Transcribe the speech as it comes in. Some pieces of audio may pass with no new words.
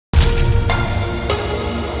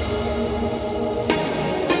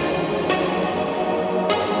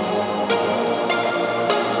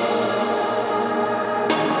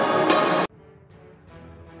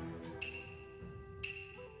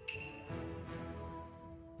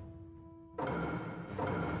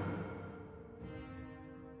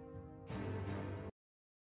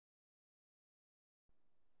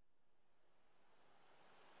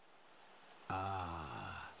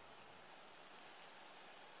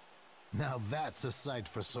Now that's a sight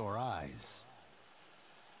for sore eyes.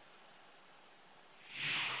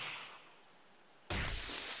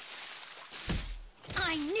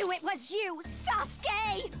 I knew it was you,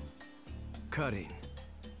 Sasuke! Cutting.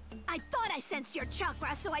 I thought I sensed your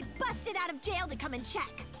chakra, so I busted out of jail to come and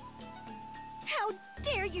check. How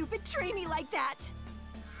dare you betray me like that?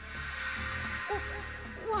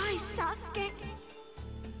 Why, Sasuke?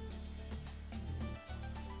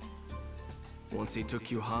 Once he took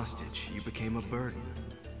you hostage, you became a burden.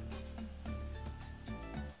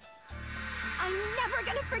 I'm never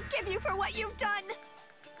gonna forgive you for what you've done!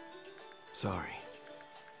 Sorry.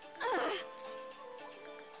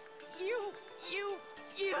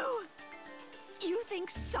 You think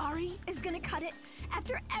sorry is gonna cut it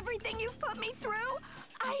after everything you've put me through?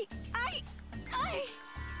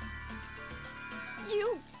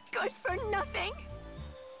 You good for nothing?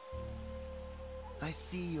 I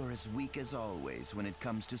see you're as weak as always when it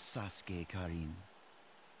comes to Sasuke, Karin.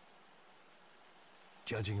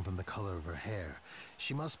 Judging from the color of her hair,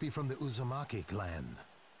 she must be from the Uzumaki clan.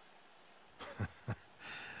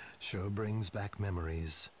 Sure brings back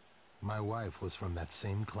memories. My wife was from that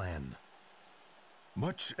same clan.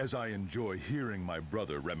 Much as I enjoy hearing my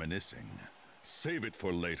brother reminiscing, save it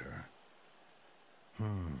for later.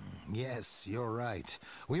 Yes, you're right.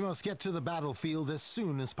 We must get to the battlefield as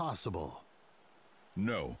soon as possible.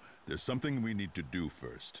 No, there's something we need to do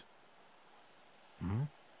first.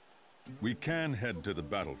 We can head to the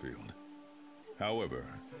battlefield. However,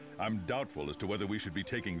 I'm doubtful as to whether we should be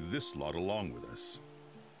taking this lot along with us.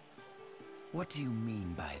 What do you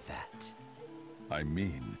mean by that? I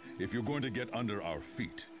mean, if you're going to get under our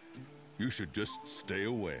feet, you should just stay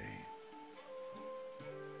away.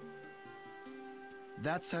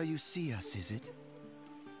 That's how you see us, is it?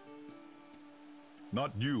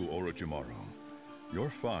 Not you, Orochimaru. You're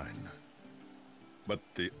fine. But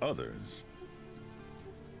the others...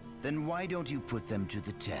 Then why don't you put them to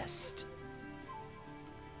the test?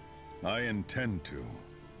 I intend to.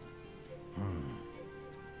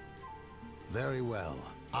 Very well.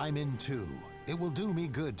 I'm in too. It will do me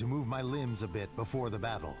good to move my limbs a bit before the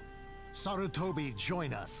battle. Sarutobi,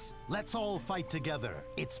 join us. Let's all fight together.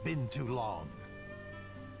 It's been too long.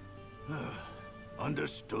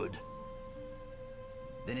 Understood.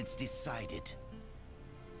 Then it's decided.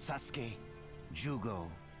 Sasuke, Jugo,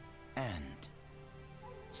 and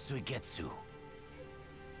Suigetsu.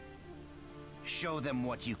 Show them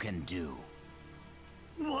what you can do.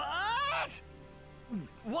 What?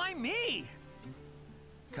 Why me?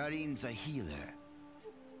 Karin's a healer.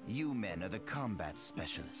 You men are the combat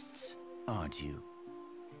specialists, aren't you?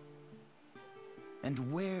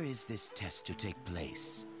 And where is this test to take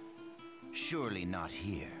place? Surely not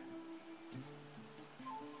here.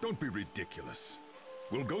 Don't be ridiculous.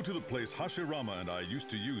 We'll go to the place Hashirama and I used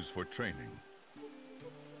to use for training.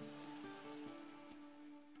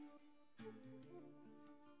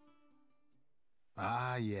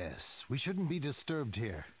 Ah, yes. We shouldn't be disturbed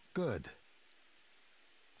here. Good.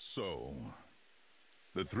 So,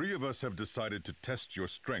 the three of us have decided to test your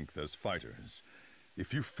strength as fighters.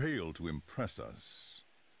 If you fail to impress us...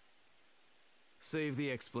 Save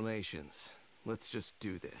the explanations. Let's just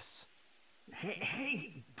do this.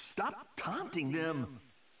 Hey, stop taunting them.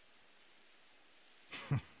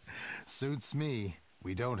 Suits me.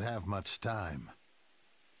 We don't have much time.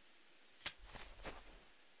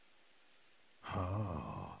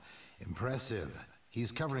 Oh, impressive.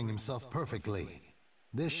 He's covering himself perfectly.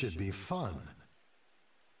 This should be fun.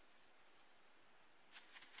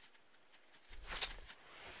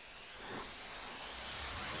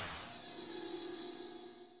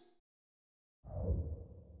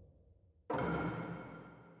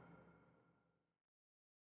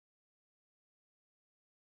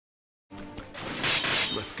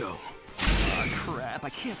 Let's go. Oh, crap, I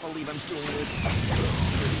can't believe I'm doing this.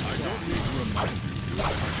 I don't need to remind you, do I?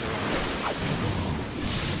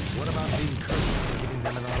 What about being courteous and giving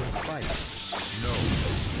them an honest fight? No.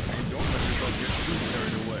 And don't let yourself get too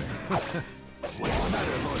carried away. What's the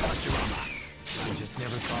matter, Lord Hashirama? I just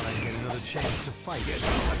never thought I'd get another chance to fight. Guess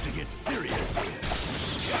I'll have to get serious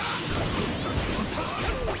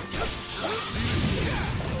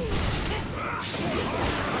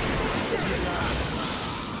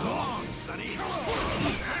Wrong, Sonny!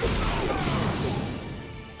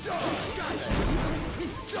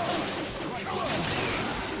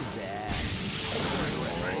 Too bad.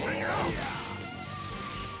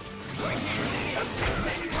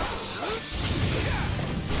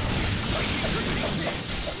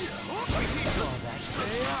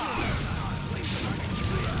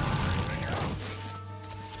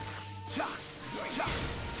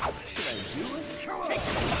 Should I do it? Take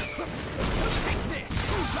it!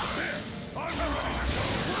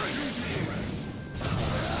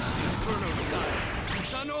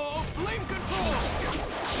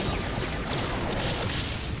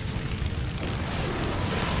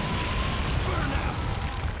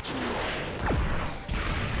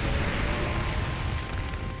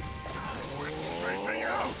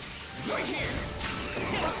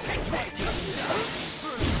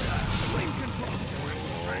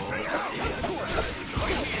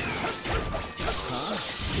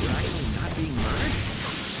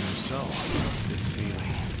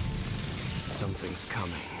 Something's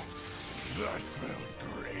coming. That felt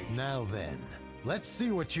great. Now then, let's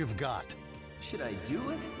see what you've got. Should I do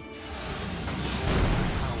it?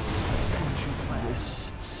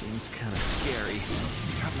 This seems kind of scary.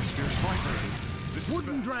 The atmosphere is vibrating. This is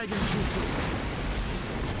Wooden bad. Dragon Jutsu.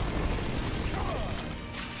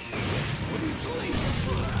 What are you doing?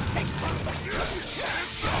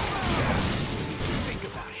 Think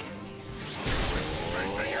about it.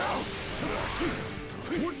 Racing out.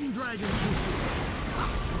 Wooden Dragon Jutsu.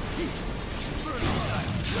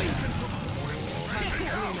 Blade control. Racing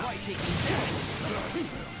out. Try taking that.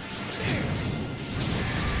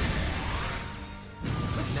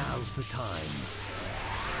 Now's the time.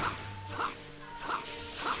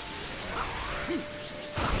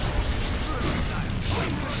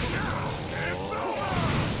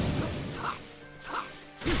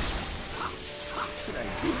 Should I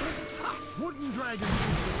do it? Wooden Dragon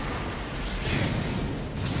Jutsu.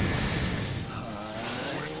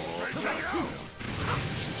 Racing out.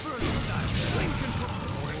 Blade control.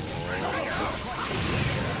 Racing out.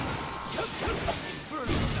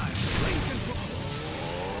 Blade control.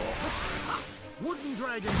 Wooden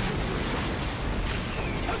Dragon Jutsu.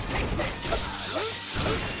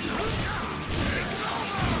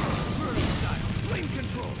 Blade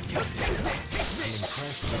control. I'm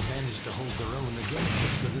impressed they managed to hold their own against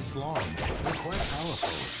us for this long. They're quite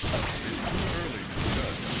powerful. Early to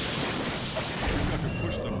judge. We've got to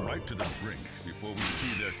push them right to the brink before we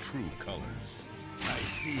see their true colors. I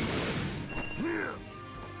see.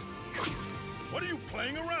 What are you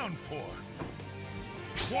playing around for?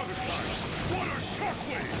 Water style! Water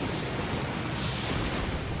shockwave!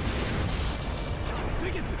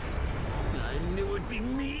 Suigetsu! I knew it'd be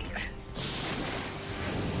me!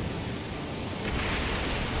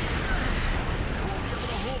 I won't be able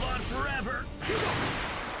to hold on forever!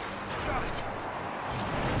 Got it!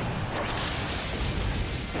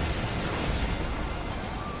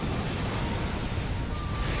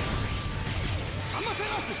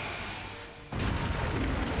 Amaterasu!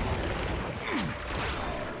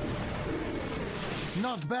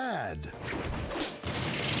 Not bad.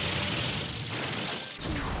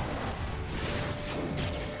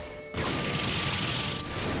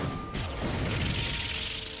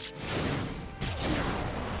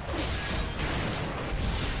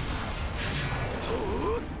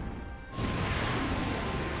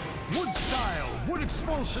 Wood style, wood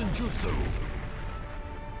expulsion jutsu.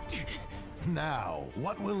 Now,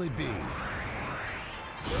 what will it be?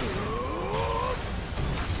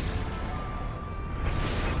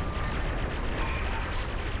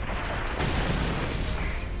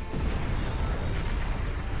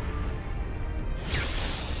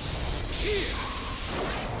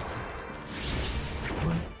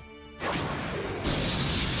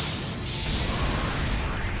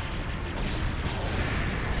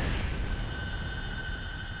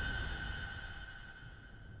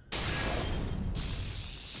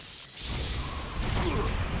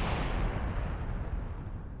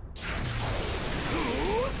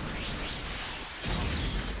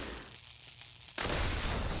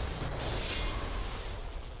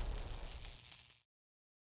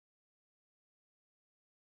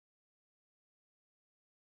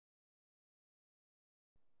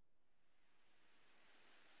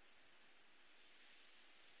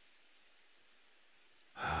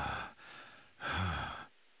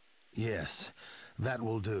 Yes, that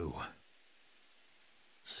will do.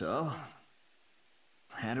 So,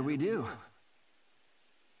 how do we do?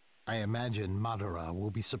 I imagine Madara will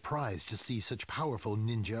be surprised to see such powerful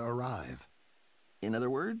ninja arrive. In other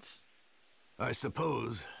words? I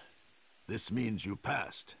suppose this means you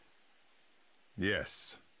passed.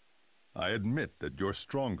 Yes. I admit that you're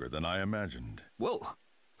stronger than I imagined. Whoa!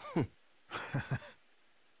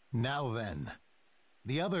 Now then,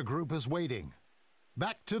 the other group is waiting.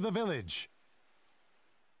 Back to the village.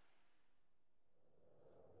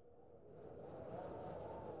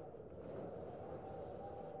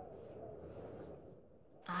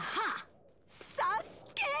 Aha!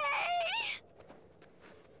 Sasuke!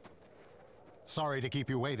 Sorry to keep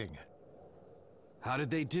you waiting. How did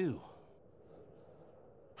they do?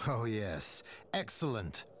 Oh yes,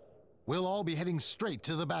 excellent. We'll all be heading straight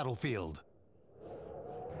to the battlefield.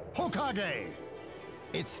 Hokage!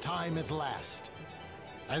 It's time at last.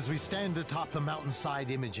 As we stand atop the mountainside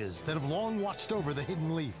images that have long watched over the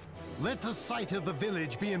hidden leaf, let the sight of the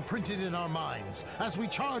village be imprinted in our minds as we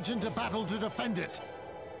charge into battle to defend it.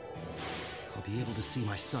 I'll be able to see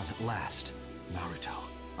my son at last. Naruto,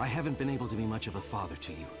 I haven't been able to be much of a father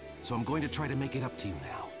to you, so I'm going to try to make it up to you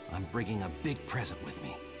now. I'm bringing a big present with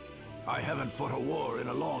me. I haven't fought a war in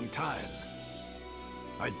a long time.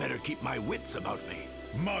 I'd better keep my wits about me.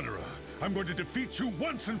 Madara, I'm going to defeat you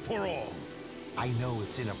once and for all! I know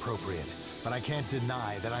it's inappropriate, but I can't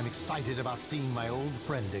deny that I'm excited about seeing my old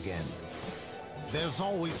friend again. There's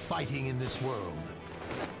always fighting in this world.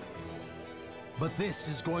 But this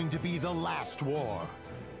is going to be the last war.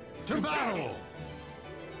 To battle!